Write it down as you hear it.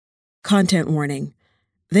Content warning.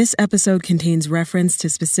 This episode contains reference to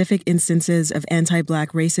specific instances of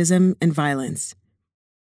anti-Black racism and violence.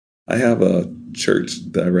 I have a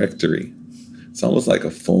church directory. It's almost like a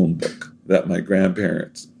phone book that my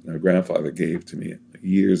grandfather gave to me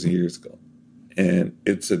years and years ago. And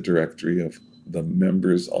it's a directory of the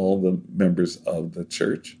members, all the members of the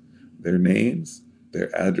church, their names, their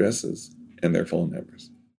addresses, and their phone numbers.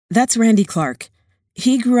 That's Randy Clark.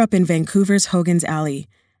 He grew up in Vancouver's Hogan's Alley,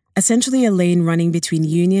 essentially a lane running between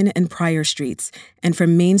Union and Pryor Streets, and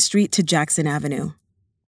from Main Street to Jackson Avenue.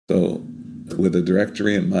 So with a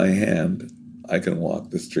directory in my hand, I can walk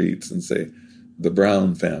the streets and say, the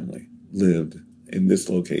Brown family lived in this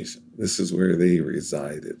location. This is where they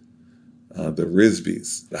resided. The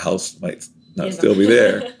Risbys, the house might not still be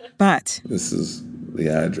there. But this is the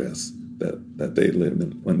address that they lived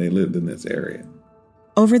in when they lived in this area.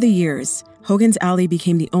 Over the years, Hogan's Alley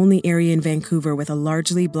became the only area in Vancouver with a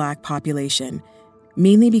largely Black population,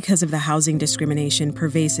 mainly because of the housing discrimination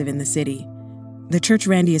pervasive in the city. The church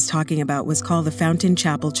Randy is talking about was called the Fountain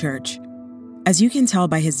Chapel Church. As you can tell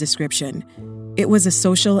by his description, it was a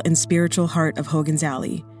social and spiritual heart of Hogan's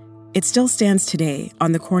Alley. It still stands today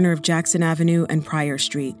on the corner of Jackson Avenue and Pryor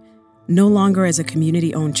Street, no longer as a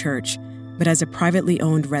community-owned church, but as a privately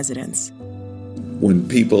owned residence. When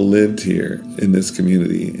people lived here in this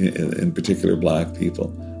community, in particular Black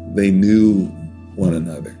people, they knew one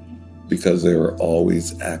another because there were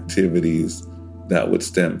always activities that would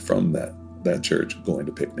stem from that church, going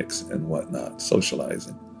to picnics and whatnot,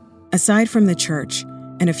 socializing. Aside from the church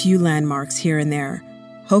and a few landmarks here and there,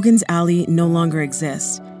 Hogan's Alley no longer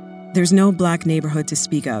exists. There's no Black neighborhood to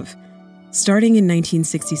speak of. Starting in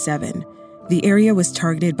 1967, the area was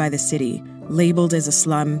targeted by the city, labeled as a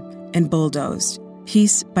slum, and bulldozed,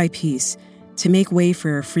 piece by piece, to make way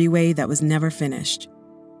for a freeway that was never finished.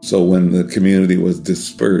 So when the community was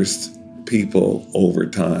dispersed, people over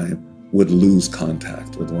time would lose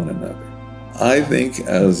contact with one another. I think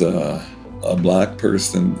as a Black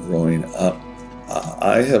person growing up,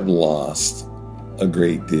 I have lost a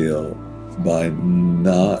great deal by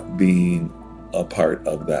not being a part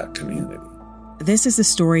of that community. This is the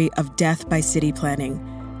story of death by city planning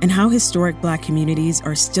and how historic Black communities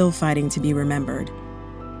are still fighting to be remembered.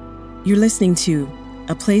 You're listening to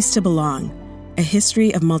A Place to Belong, a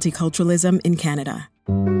history of multiculturalism in Canada.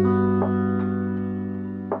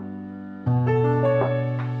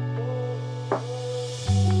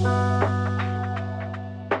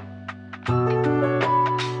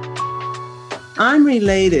 I'm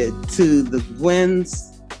related to the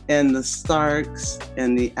Gwens and the Starks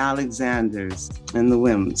and the Alexanders and the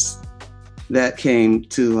Wims that came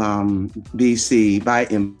to BC by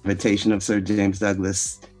invitation of Sir James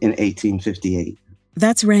Douglas in 1858.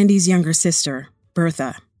 That's Randy's younger sister,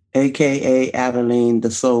 Bertha, a.k.a. Adeline,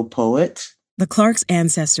 the Soul Poet. The Clarks'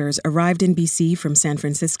 ancestors arrived in BC from San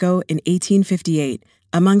Francisco in 1858,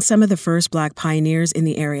 among some of the first Black pioneers in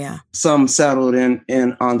the area. Some settled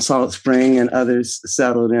in on Salt Spring and others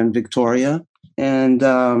settled in Victoria, and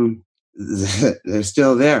they're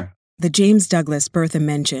still there. The James Douglas Bertha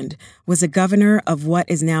mentioned was a governor of what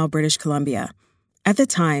is now British Columbia. At the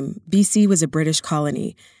time, BC was a British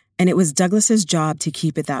colony, and it was Douglas's job to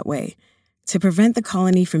keep it that way. To prevent the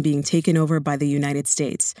colony from being taken over by the United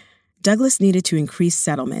States, Douglas needed to increase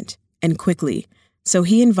settlement, and quickly. So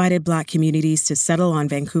he invited Black communities to settle on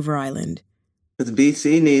Vancouver Island. Because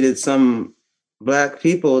BC needed some Black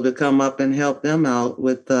people to come up and help them out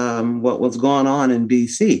with what was going on in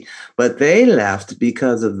BC. But they left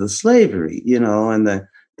because of the slavery, and the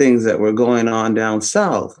things that were going on down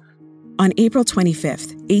south. On April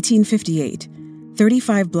 25th, 1858,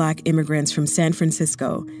 35 Black immigrants from San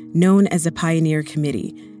Francisco, known as the Pioneer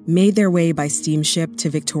Committee, made their way by steamship to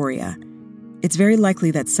Victoria. It's very likely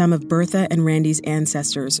that some of Bertha and Randy's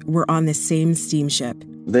ancestors were on this same steamship.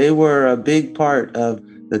 They were a big part of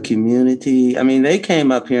the community. I mean, they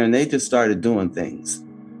came up here and they just started doing things.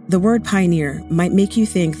 The word pioneer might make you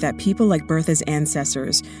think that people like Bertha's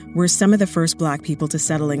ancestors were some of the first Black people to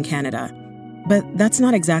settle in Canada. But that's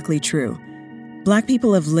not exactly true. Black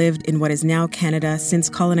people have lived in what is now Canada since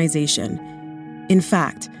colonization. In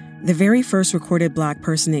fact, the very first recorded Black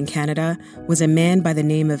person in Canada was a man by the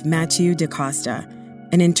name of Matthew de Costa,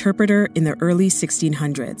 an interpreter in the early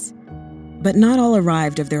 1600s. But not all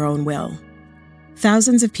arrived of their own will.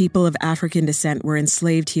 Thousands of people of African descent were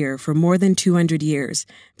enslaved here for more than 200 years,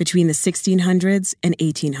 between the 1600s and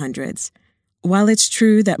 1800s. While it's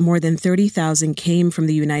true that more than 30,000 came from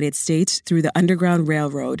the United States through the Underground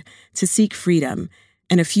Railroad to seek freedom,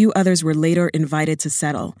 and a few others were later invited to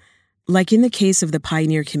settle, like in the case of the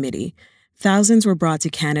Pioneer Committee, thousands were brought to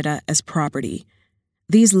Canada as property.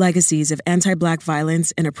 These legacies of anti-Black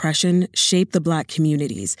violence and oppression shaped the Black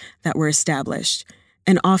communities that were established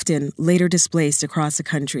and often later displaced across the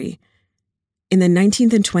country. In the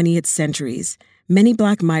 19th and 20th centuries, many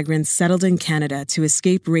Black migrants settled in Canada to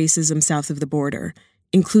escape racism south of the border,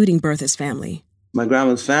 including Bertha's family. My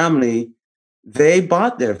grandma's family, they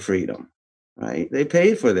bought their freedom, right? They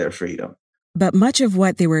paid for their freedom. But much of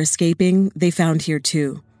what they were escaping, they found here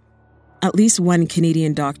too. At least one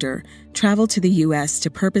Canadian doctor traveled to the U.S.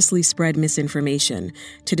 to purposely spread misinformation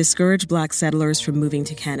to discourage Black settlers from moving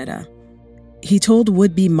to Canada. He told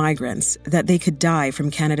would-be migrants that they could die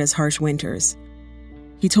from Canada's harsh winters.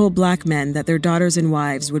 He told Black men that their daughters and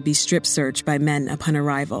wives would be strip-searched by men upon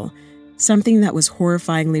arrival, something that was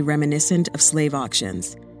horrifyingly reminiscent of slave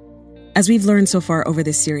auctions. As we've learned so far over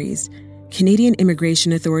this series, Canadian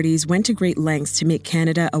immigration authorities went to great lengths to make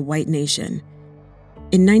Canada a white nation.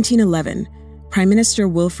 In 1911, Prime Minister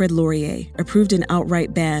Wilfrid Laurier approved an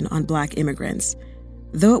outright ban on Black immigrants,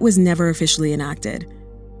 though it was never officially enacted.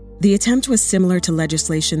 The attempt was similar to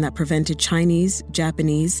legislation that prevented Chinese,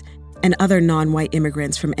 Japanese, and other non-white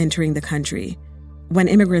immigrants from entering the country. When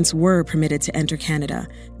immigrants were permitted to enter Canada,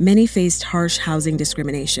 many faced harsh housing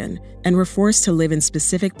discrimination and were forced to live in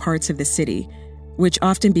specific parts of the city, which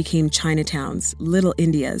often became Chinatowns, Little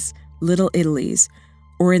Indias, Little Italies,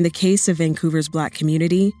 or in the case of Vancouver's Black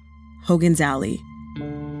community, Hogan's Alley.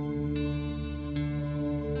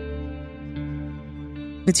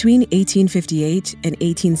 Between 1858 and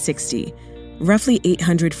 1860, roughly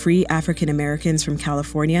 800 free African Americans from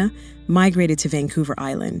California migrated to Vancouver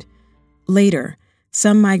Island. Later,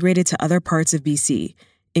 some migrated to other parts of BC,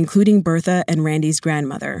 including Bertha and Randy's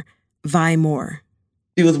grandmother, Vi Moore.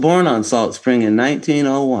 She was born on Salt Spring in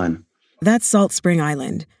 1901. That's Salt Spring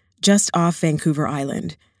Island, just off Vancouver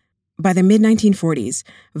Island. By the mid-1940s,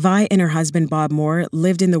 Vi and her husband Bob Moore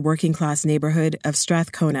lived in the working-class neighborhood of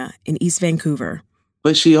Strathcona in East Vancouver.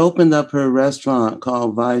 But she opened up her restaurant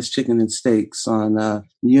called Vi's Chicken and Steaks on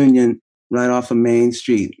Union, right off of Main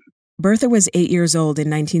Street. Bertha was 8 years old in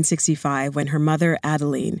 1965 when her mother,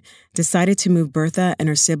 Adeline, decided to move Bertha and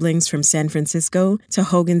her siblings from San Francisco to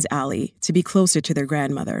Hogan's Alley to be closer to their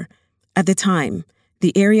grandmother. At the time,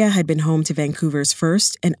 the area had been home to Vancouver's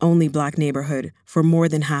first and only Black neighborhood for more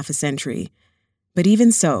than half a century. But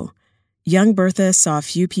even so, young Bertha saw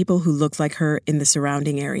few people who looked like her in the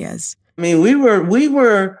surrounding areas. I mean, we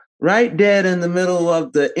were right dead in the middle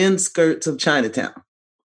of the inskirts of Chinatown,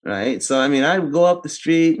 right? So, I mean, I would go up the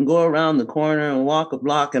street and go around the corner and walk a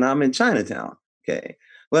block and I'm in Chinatown, okay?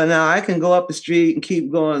 Well, now I can go up the street and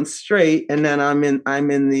keep going straight and then I'm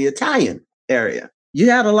in the Italian area. You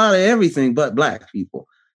had a lot of everything but Black people.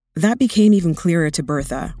 That became even clearer to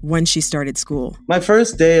Bertha once she started school. My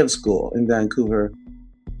first day of school in Vancouver,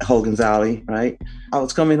 Hogan's Alley, right? I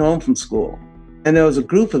was coming home from school and there was a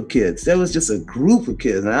group of kids. There was just a group of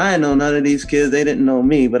kids. And I didn't know none of these kids. They didn't know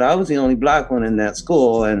me, but I was the only Black one in that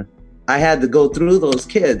school. And I had to go through those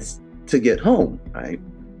kids to get home, right?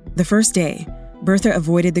 The first day, Bertha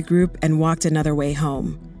avoided the group and walked another way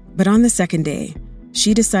home. But on the second day,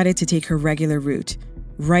 she decided to take her regular route,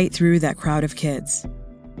 right through that crowd of kids.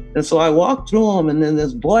 And so I walked through them, and then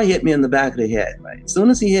this boy hit me in the back of the head, right? As soon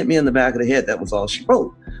as he hit me in the back of the head, that was all she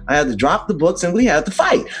wrote. I had to drop the books, and we had to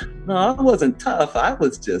fight. No, I wasn't tough. I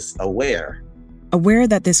was just aware. Aware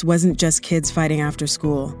that this wasn't just kids fighting after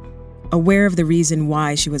school. Aware of the reason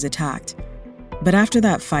why she was attacked. But after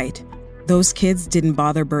that fight, those kids didn't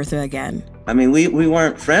bother Bertha again. I mean, we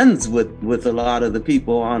weren't friends with a lot of the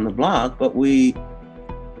people on the block, but we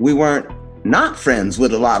weren't not friends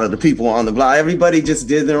with a lot of the people on the block. Everybody just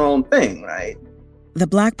did their own thing, right? The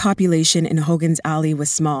Black population in Hogan's Alley was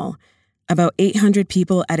small, about 800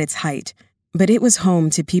 people at its height, but it was home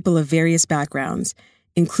to people of various backgrounds,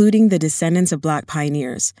 including the descendants of Black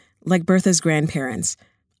pioneers, like Bertha's grandparents,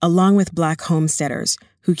 along with Black homesteaders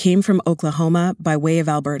who came from Oklahoma by way of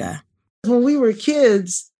Alberta. When we were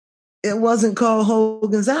kids, it wasn't called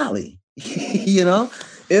Hogan's Alley, you know?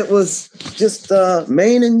 It was just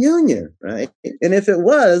Main and Union, right? And if it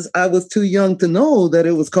was, I was too young to know that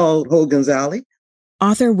it was called Hogan's Alley.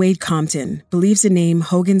 Author Wade Compton believes the name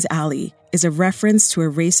Hogan's Alley is a reference to a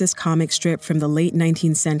racist comic strip from the late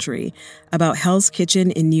 19th century about Hell's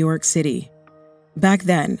Kitchen in New York City. Back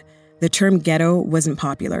then, the term ghetto wasn't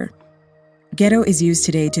popular. Ghetto is used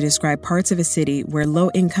today to describe parts of a city where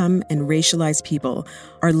low-income and racialized people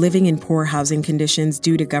are living in poor housing conditions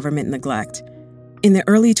due to government neglect. In the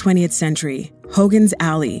early 20th century, Hogan's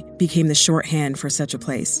Alley became the shorthand for such a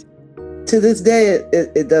place. To this day,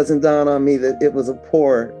 it doesn't dawn on me that it was a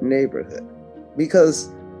poor neighborhood. Because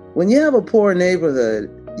when you have a poor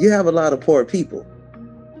neighborhood, you have a lot of poor people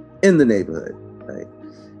in the neighborhood, right?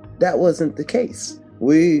 that wasn't the case.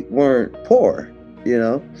 We weren't poor,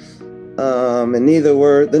 and neither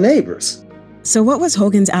were the neighbors. So what was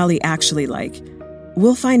Hogan's Alley actually like?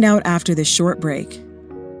 We'll find out after this short break.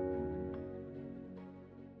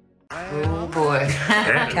 Oh boy.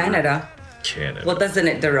 Canada. Well, doesn't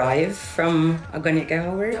it derive from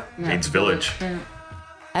Agunyika word? It's village.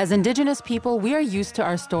 As Indigenous people, we are used to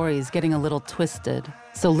our stories getting a little twisted.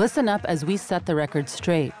 So listen up as we set the record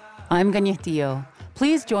straight. I'm Ganyetio.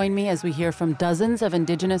 Please join me as we hear from dozens of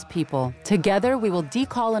Indigenous people. Together, we will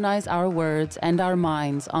decolonize our words and our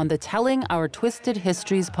minds on the Telling Our Twisted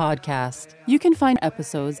Histories podcast. You can find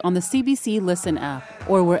episodes on the CBC Listen app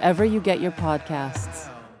or wherever you get your podcasts.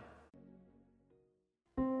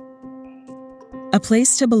 A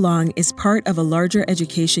Place to Belong is part of a larger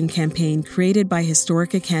education campaign created by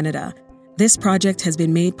Historica Canada. This project has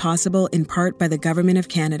been made possible in part by the Government of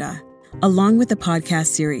Canada. Along with the podcast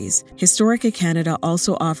series, Historica Canada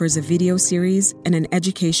also offers a video series and an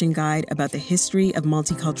education guide about the history of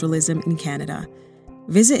multiculturalism in Canada.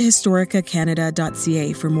 Visit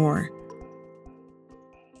historicacanada.ca for more.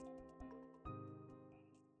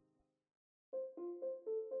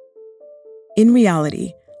 In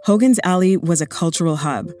reality, Hogan's Alley was a cultural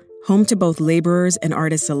hub, home to both laborers and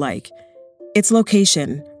artists alike. Its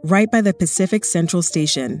location, right by the Pacific Central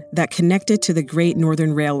Station that connected to the Great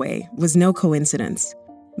Northern Railway, was no coincidence.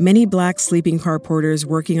 Many Black sleeping car porters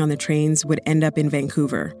working on the trains would end up in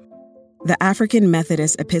Vancouver. The African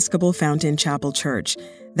Methodist Episcopal Fountain Chapel Church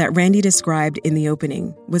that Randy described in the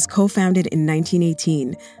opening was co-founded in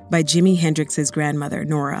 1918 by Jimi Hendrix's grandmother,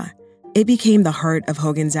 Nora. It became the heart of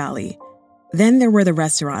Hogan's Alley. Then there were the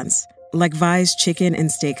restaurants, like Vi's Chicken and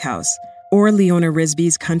Steakhouse, or Leona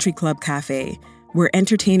Risby's Country Club Cafe, where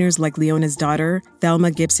entertainers like Leona's daughter,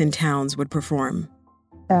 Thelma Gibson Towns, would perform.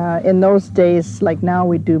 In those days, like now,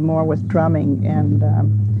 we do more with drumming and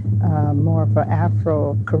more of an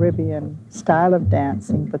Afro-Caribbean style of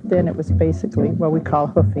dancing, but then it was basically what we call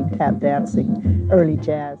hoofing, tap dancing, early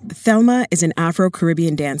jazz. Thelma is an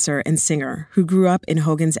Afro-Caribbean dancer and singer who grew up in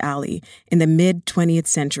Hogan's Alley in the mid-20th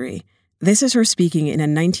century. This is her speaking in a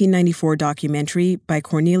 1994 documentary by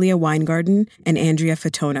Cornelia Weingarten and Andrea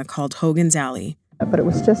Fatona called Hogan's Alley. But it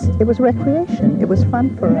was recreation. It was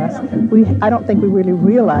fun for us. I don't think we really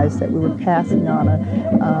realized that we were passing on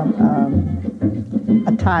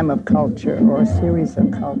a time of culture or a series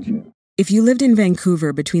of culture. If you lived in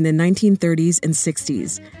Vancouver between the 1930s and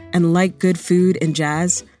 60s and liked good food and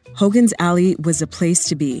jazz, Hogan's Alley was a place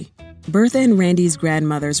to be. Bertha and Randy's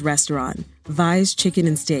grandmother's restaurant, Vi's Chicken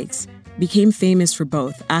and Steaks, became famous for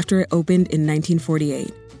both after it opened in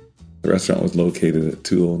 1948. The restaurant was located at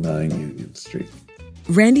 209 Union Street.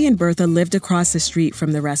 Randy and Bertha lived across the street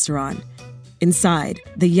from the restaurant. Inside,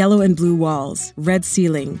 the yellow and blue walls, red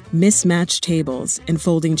ceiling, mismatched tables, and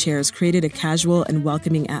folding chairs created a casual and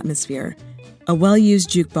welcoming atmosphere. A well-used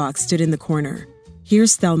jukebox stood in the corner.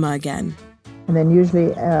 Here's Thelma again. And then usually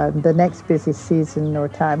the next busy season or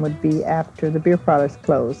time would be after the beer parlors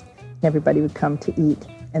closed. Everybody would come to eat.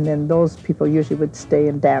 And then those people usually would stay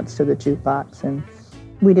and dance to the jukebox. And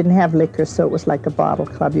we didn't have liquor, so it was like a bottle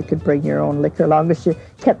club. You could bring your own liquor, as long as you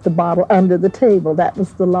kept the bottle under the table. That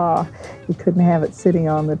was the law. You couldn't have it sitting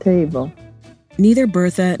on the table. Neither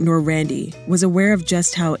Bertha nor Randy was aware of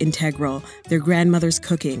just how integral their grandmother's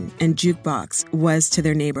cooking and jukebox was to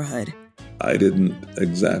their neighborhood. I didn't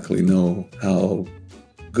exactly know how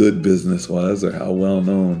good business was or how well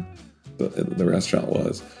known the restaurant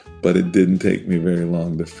was. But it didn't take me very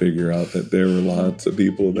long to figure out that there were lots of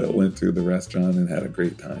people that went through the restaurant and had a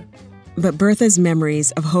great time. But Bertha's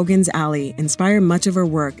memories of Hogan's Alley inspire much of her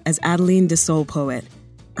work as Adeline de Soul Poet.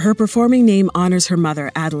 Her performing name honors her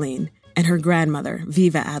mother, Adeline, and her grandmother,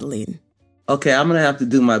 Viva Adeline. Okay, I'm going to have to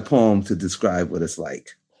do my poem to describe what it's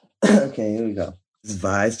like. Okay, here we go. It's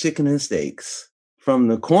Vi's Chicken and Steaks. From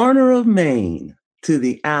the corner of Main to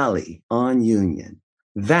the alley on Union,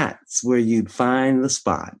 that's where you'd find the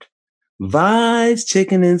spot. Vi's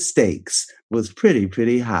Chicken and Steaks was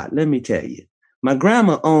pretty hot, let me tell you. My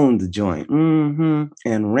grandma owned the joint, and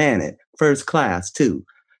ran it, first class too.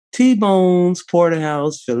 T-bones,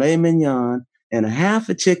 porterhouse, filet mignon, and a half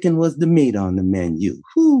a chicken was the meat on the menu.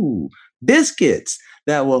 Whoo! Biscuits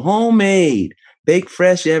that were homemade, baked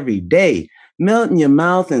fresh every day, melt in your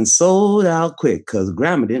mouth and sold out quick, because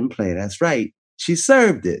grandma didn't play, that's right. She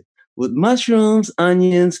served it with mushrooms,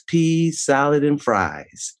 onions, peas, salad, and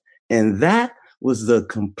fries. And that was the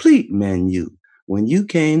complete menu when you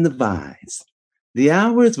came to Vi's. The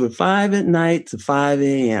hours were 5 at night to 5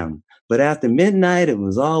 a.m., but after midnight, it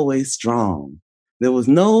was always strong. There was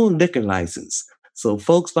no liquor license, so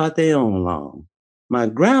folks bought their own along. My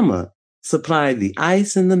grandma supplied the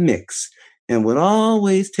ice and the mix, and would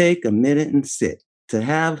always take a minute and sit to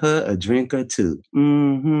have her a drink or two.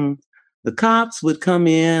 The cops would come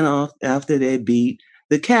in off after they beat.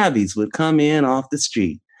 The cabbies would come in off the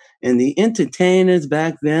street. And the entertainers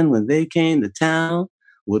back then, when they came to town,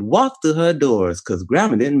 would walk through her doors because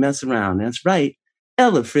Grandma didn't mess around. That's right.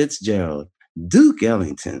 Ella Fitzgerald, Duke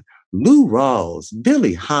Ellington, Lou Rawls,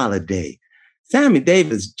 Billie Holiday, Sammy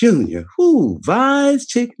Davis Jr. Vi's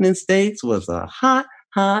Chicken and Steaks was a hot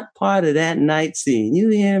part of that night scene. You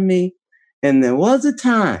hear me? And there was a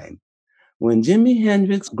time when Jimi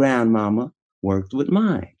Hendrix's grandmama worked with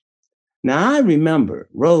mine. Now, I remember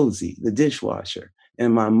Rosie, the dishwasher,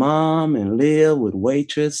 and my mom and Leah would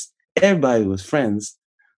waitress. Everybody was friends.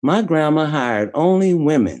 My grandma hired only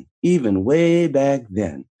women, even way back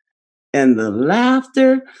then. And the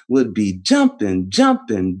laughter would be jumping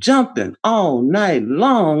all night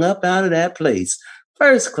long up out of that place.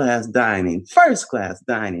 First class dining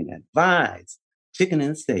at Vi's Chicken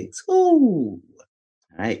and Steaks. Ooh,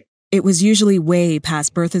 all right. It was usually way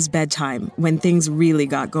past Bertha's bedtime when things really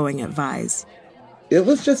got going at Vi's. It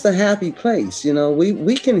was just a happy place. You know,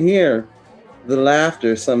 we can hear the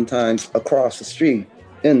laughter sometimes across the street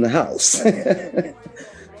in the house.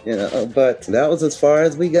 You know, but that was as far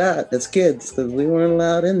as we got as kids because we weren't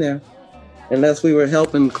allowed in there unless we were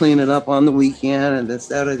helping clean it up on the weekend and this,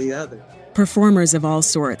 that, or the other. Performers of all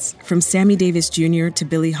sorts, from Sammy Davis Jr. to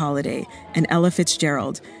Billie Holiday and Ella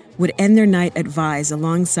Fitzgerald, would end their night at Vi's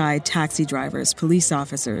alongside taxi drivers, police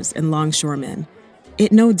officers, and longshoremen.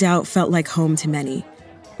 It no doubt felt like home to many.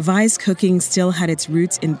 Vi's cooking still had its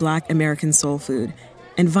roots in Black American soul food,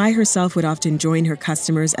 and Vi herself would often join her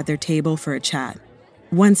customers at their table for a chat.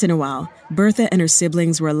 Once in a while, Bertha and her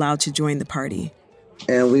siblings were allowed to join the party.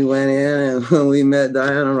 And we went in and we met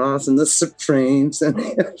Diana Ross and the Supremes. And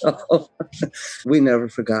we never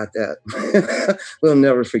forgot that. We'll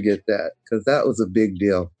never forget that because that was a big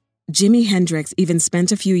deal. Jimi Hendrix even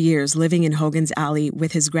spent a few years living in Hogan's Alley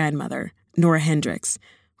with his grandmother, Nora Hendrix,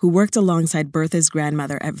 who worked alongside Bertha's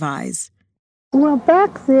grandmother at Vi's. Well,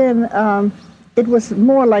 back then, it was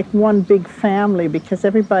more like one big family because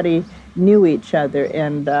everybody knew each other.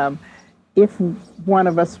 And if one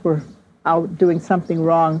of us were out doing something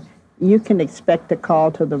wrong, you can expect a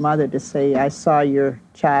call to the mother to say, I saw your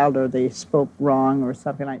child, or they spoke wrong, or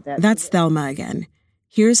something like that. That's Thelma again.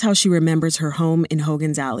 Here's how she remembers her home in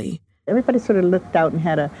Hogan's Alley. Everybody sort of looked out and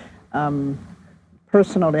had a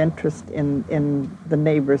personal interest in the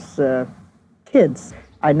neighbors' kids.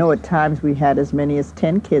 I know at times we had as many as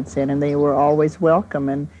 10 kids in, and they were always welcome.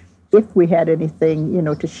 And if we had anything,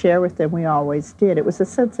 to share with them, we always did. It was a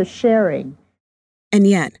sense of sharing. And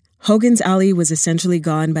yet, Hogan's Alley was essentially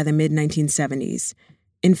gone by the mid-1970s.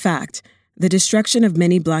 In fact, the destruction of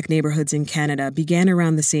many Black neighborhoods in Canada began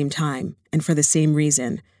around the same time, and for the same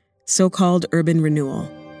reason, so-called urban renewal.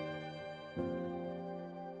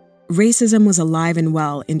 Racism was alive and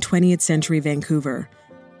well in 20th century Vancouver.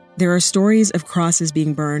 There are stories of crosses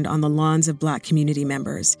being burned on the lawns of Black community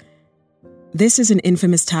members. This is an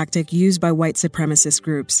infamous tactic used by white supremacist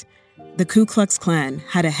groups. The Ku Klux Klan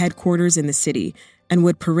had a headquarters in the city and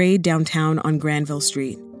would parade downtown on Granville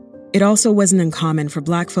Street. It also wasn't uncommon for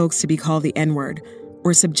Black folks to be called the N-word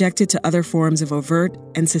or subjected to other forms of overt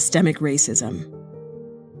and systemic racism.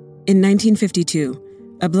 In 1952,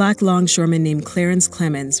 a Black longshoreman named Clarence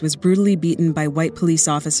Clemens was brutally beaten by white police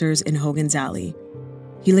officers in Hogan's Alley.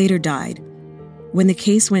 He later died. When the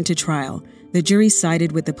case went to trial, the jury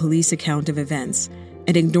sided with the police account of events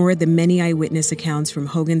and ignored the many eyewitness accounts from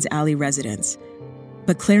Hogan's Alley residents.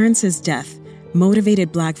 But Clarence's death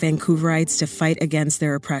motivated Black Vancouverites to fight against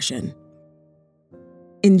their oppression.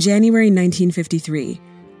 In January 1953,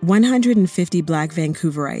 150 Black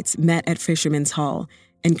Vancouverites met at Fisherman's Hall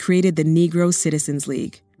and created the Negro Citizens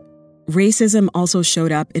League. Racism also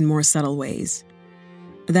showed up in more subtle ways.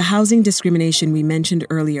 The housing discrimination we mentioned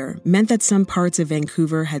earlier meant that some parts of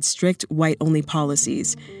Vancouver had strict white-only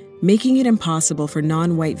policies, making it impossible for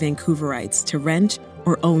non-white Vancouverites to rent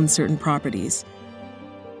or own certain properties.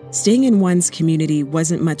 Staying in one's community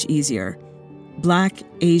wasn't much easier. Black,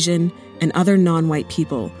 Asian, and other non-white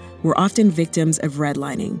people were often victims of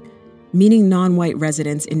redlining, meaning non-white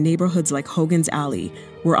residents in neighborhoods like Hogan's Alley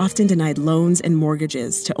were often denied loans and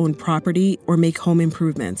mortgages to own property or make home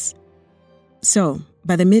improvements. So,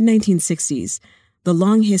 by the mid-1960s, the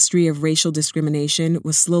long history of racial discrimination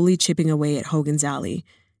was slowly chipping away at Hogan's Alley.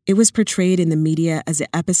 It was portrayed in the media as the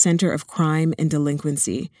epicenter of crime and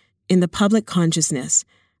delinquency. In the public consciousness,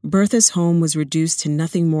 Bertha's home was reduced to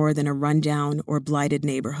nothing more than a rundown or blighted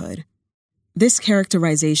neighborhood. This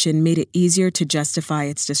characterization made it easier to justify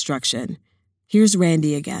its destruction. Here's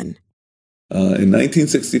Randy again. In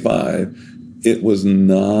 1965, it was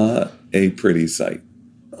not a pretty sight.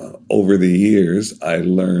 Over the years, I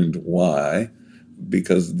learned why,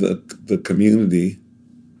 because the community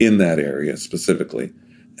in that area specifically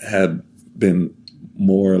had been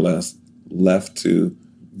more or less left to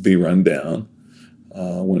be run down.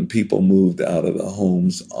 When people moved out of the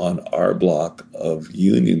homes on our block of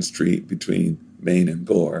Union Street between Main and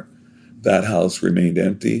Gore, that house remained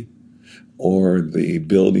empty, or the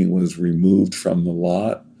building was removed from the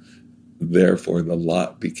lot. Therefore, the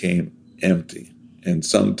lot became empty. And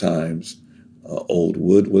sometimes old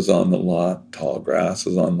wood was on the lot, tall grass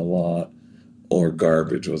was on the lot, or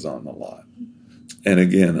garbage was on the lot. And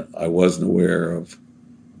again, I wasn't aware of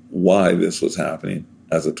why this was happening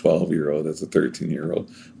as a 12-year-old, as a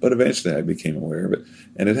 13-year-old, but eventually I became aware of it.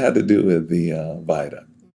 And it had to do with the viaduct.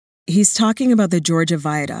 He's talking about the Georgia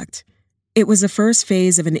Viaduct. It was the first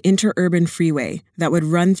phase of an interurban freeway that would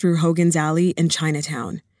run through Hogan's Alley in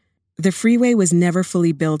Chinatown. The freeway was never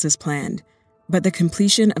fully built as planned, but the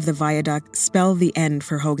completion of the viaduct spelled the end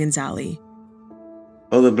for Hogan's Alley.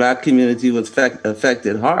 Well, the Black community was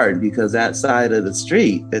affected hard because that side of the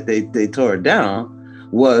street that they tore down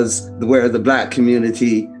was where the Black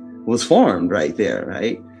community was formed right there,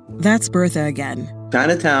 right? That's Bertha again.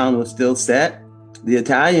 Chinatown was still set. The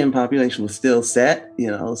Italian population was still set,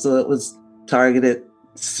 so it was targeted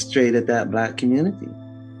straight at that Black community.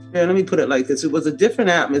 Yeah, let me put it like this. It was a different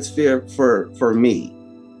atmosphere for me,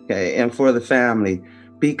 okay, and for the family,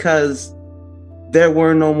 because there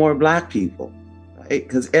were no more Black people, right?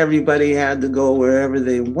 Because everybody had to go wherever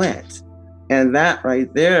they went. And that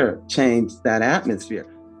right there changed that atmosphere.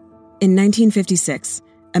 In 1956,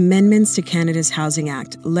 amendments to Canada's Housing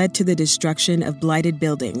Act led to the destruction of blighted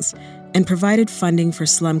buildings and provided funding for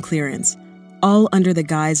slum clearance, all under the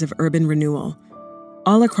guise of urban renewal.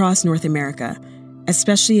 All across North America,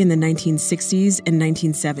 especially in the 1960s and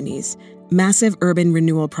 1970s, massive urban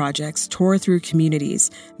renewal projects tore through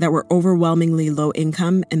communities that were overwhelmingly low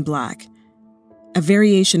income and Black. A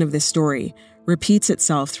variation of this story repeats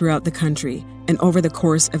itself throughout the country and over the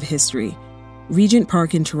course of history. Regent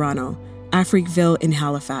Park in Toronto, Africville in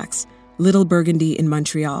Halifax, Little Burgundy in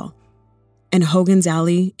Montreal, and Hogan's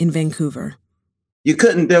Alley in Vancouver.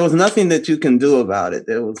 There was nothing that you can do about it.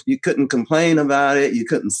 You couldn't complain about it. You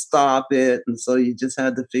couldn't stop it. And so you just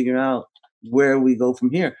had to figure out where we go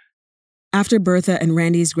from here. After Bertha and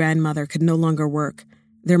Randy's grandmother could no longer work,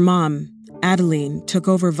 their mom, Adeline, took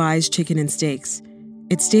over Vi's Chicken and Steaks.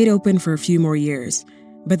 It stayed open for a few more years,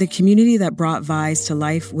 but the community that brought Vi's to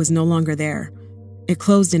life was no longer there. It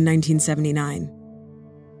closed in 1979.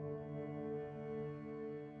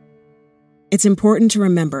 It's important to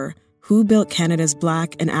remember who built Canada's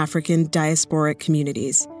Black and African diasporic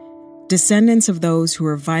communities, descendants of those who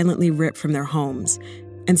were violently ripped from their homes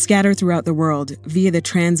and scattered throughout the world via the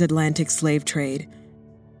transatlantic slave trade.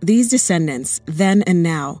 These descendants, then and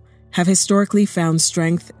now, have historically found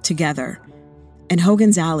strength together. And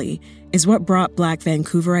Hogan's Alley is what brought Black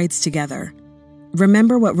Vancouverites together.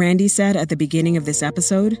 Remember what Randy said at the beginning of this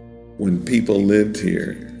episode? When people lived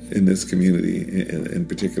here in this community, in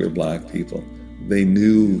particular Black people, they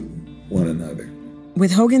knew one another.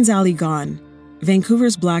 With Hogan's Alley gone,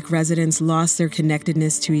 Vancouver's Black residents lost their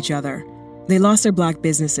connectedness to each other. They lost their Black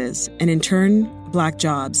businesses, and in turn, Black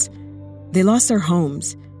jobs. They lost their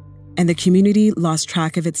homes, and the community lost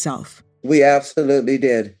track of itself. We absolutely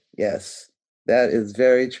did, yes. That is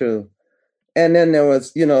very true. And then there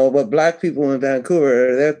was, what Black people in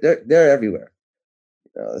Vancouver, they're everywhere.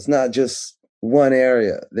 It's not just one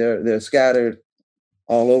area. They're scattered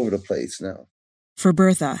all over the place now. For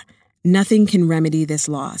Bertha, nothing can remedy this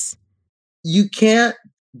loss. You can't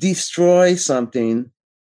destroy something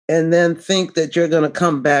and then think that you're going to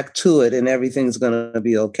come back to it and everything's going to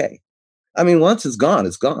be okay. I mean, once it's gone,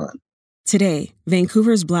 it's gone. Today,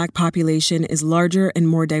 Vancouver's Black population is larger and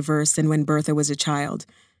more diverse than when Bertha was a child.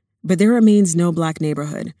 But there remains no Black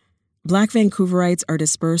neighborhood. Black Vancouverites are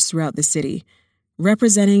dispersed throughout the city,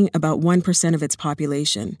 representing about 1% of its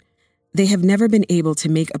population. They have never been able to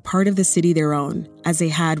make a part of the city their own, as they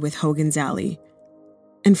had with Hogan's Alley.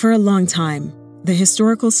 And for a long time, the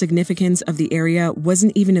historical significance of the area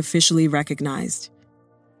wasn't even officially recognized.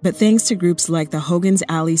 But thanks to groups like the Hogan's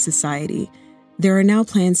Alley Society, there are now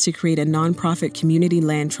plans to create a nonprofit community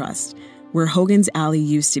land trust where Hogan's Alley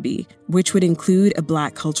used to be, which would include a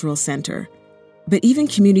Black cultural center. But even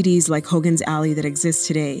communities like Hogan's Alley that exist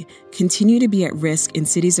today continue to be at risk in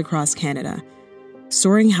cities across Canada.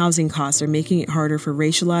 Soaring housing costs are making it harder for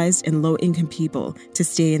racialized and low-income people to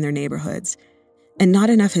stay in their neighborhoods. And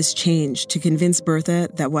not enough has changed to convince Bertha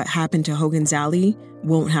that what happened to Hogan's Alley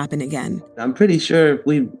won't happen again. I'm pretty sure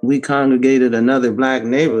if we congregated another Black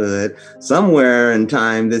neighborhood, somewhere in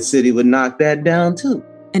time, the city would knock that down too.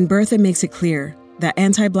 And Bertha makes it clear that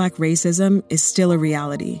anti-Black racism is still a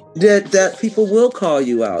reality. That people will call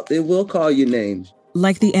you out. They will call you names.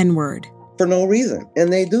 Like the N-word. For no reason.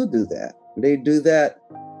 And they do that. They do that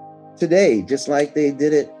today, just like they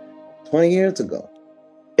did it 20 years ago.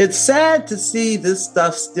 It's sad to see this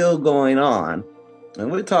stuff still going on.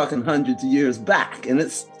 And we're talking hundreds of years back, and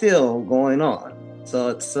it's still going on. So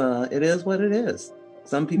it is what it is.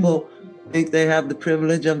 Some people think they have the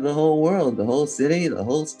privilege of the whole world, the whole city, the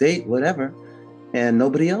whole state, whatever. And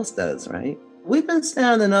nobody else does, right? We've been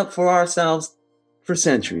standing up for ourselves for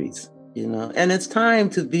centuries, and it's time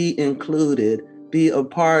to be included, be a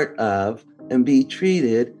part of, and be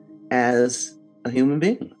treated as a human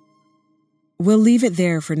being. We'll leave it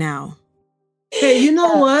there for now. Hey, you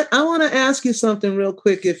know what? I want to ask you something real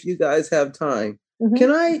quick if you guys have time.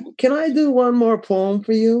 Mm-hmm. Can I do one more poem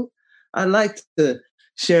for you? I'd like to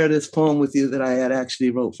share this poem with you that I had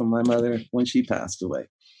actually wrote for my mother when she passed away.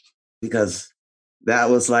 Because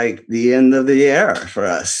that was like the end of the era for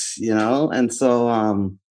us, And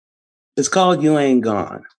so it's called You Ain't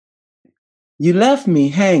Gone. You left me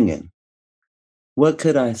hanging. What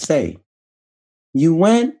could I say? You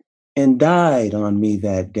went and died on me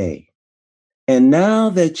that day. And now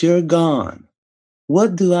that you're gone,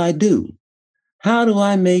 what do I do? How do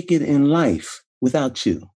I make it in life without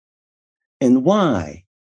you? And why?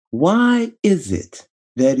 Why is it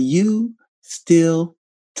that you still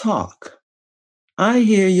talk? I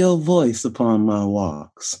hear your voice upon my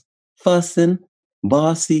walks, fussing,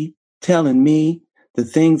 bossy, telling me the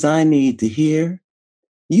things I need to hear.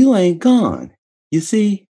 You ain't gone. You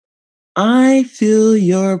see, I feel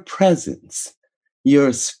your presence.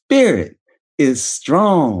 Your spirit is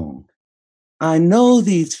strong. I know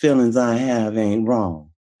these feelings I have ain't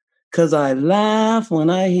wrong, 'cause I laugh when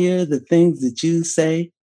I hear the things that you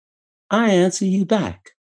say. I answer you back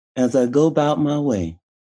as I go about my way.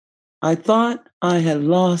 I thought I had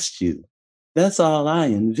lost you. That's all I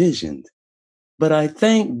envisioned. But I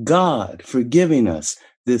thank God for giving us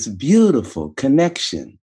this beautiful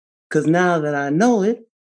connection. 'Cause now that I know it,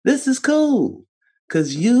 this is cool.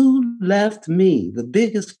 'Cause you left me the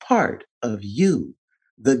biggest part of you,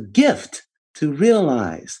 the gift to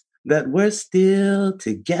realize that we're still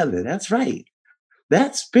together. That's right.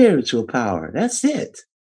 That's spiritual power. That's it.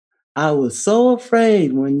 I was so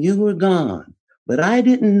afraid when you were gone, but I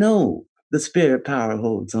didn't know the spirit power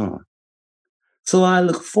holds on. So I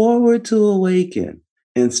look forward to awaken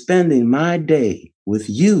and spending my day with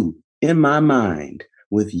you in my mind,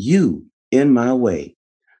 with you in my way,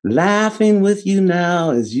 laughing with you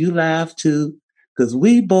now as you laugh too, because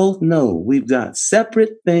we both know we've got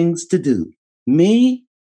separate things to do. Me,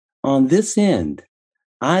 on this end,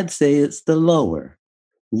 I'd say it's the lower.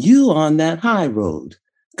 You on that high road,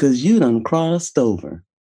 because you done crossed over.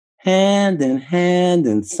 Hand in hand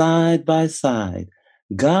and side by side,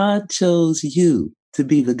 God chose you to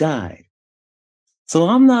be the guide. So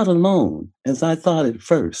I'm not alone, as I thought at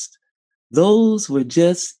first. Those were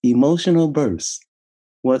just emotional bursts.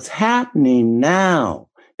 What's happening now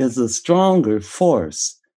is a stronger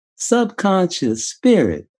force. Subconscious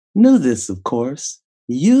spirit knew this, of course.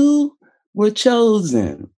 You were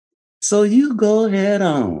chosen. So you go head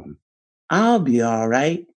on. I'll be all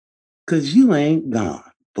right, 'cause you ain't gone.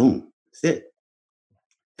 Boom. That's it.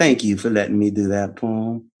 Thank you for letting me do that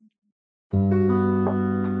poem.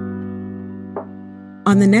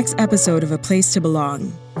 On the next episode of A Place to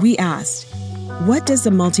Belong, we asked, what does the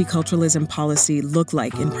multiculturalism policy look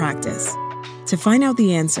like in practice? To find out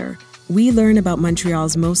the answer, we learn about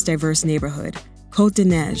Montreal's most diverse neighborhood,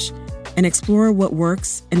 Côte-des-Neiges, and explore what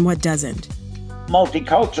works and what doesn't.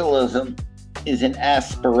 Multiculturalism is an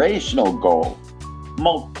aspirational goal.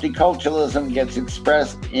 Multiculturalism gets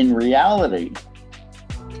expressed in reality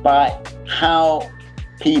by how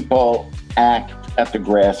people act at the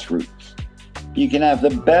grassroots. You can have the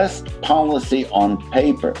best policy on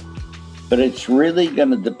paper, but it's really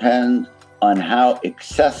going to depend on how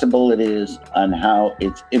accessible it is, on how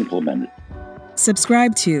it's implemented.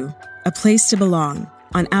 Subscribe to A Place to Belong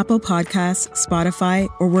on Apple Podcasts, Spotify,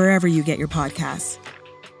 or wherever you get your podcasts.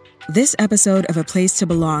 This episode of A Place to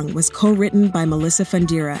Belong was co-written by Melissa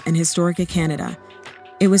Fundira and Historica Canada.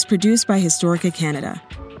 It was produced by Historica Canada.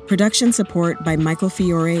 Production support by Michael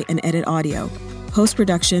Fiore and Edit Audio.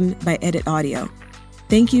 Post-production by Edit Audio.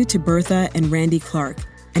 Thank you to Bertha and Randy Clark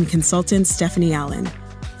and consultant Stephanie Allen,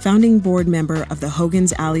 founding board member of the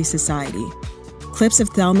Hogan's Alley Society. Clips of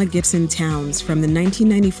Thelma Gibson Towns from the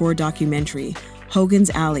 1994 documentary Hogan's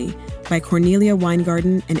Alley by Cornelia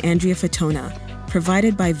Weingarten and Andrea Fatona,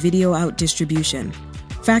 provided by Video Out Distribution.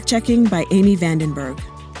 Fact-checking by Amy Vandenberg.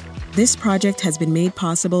 This project has been made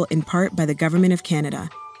possible in part by the Government of Canada.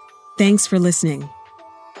 Thanks for listening.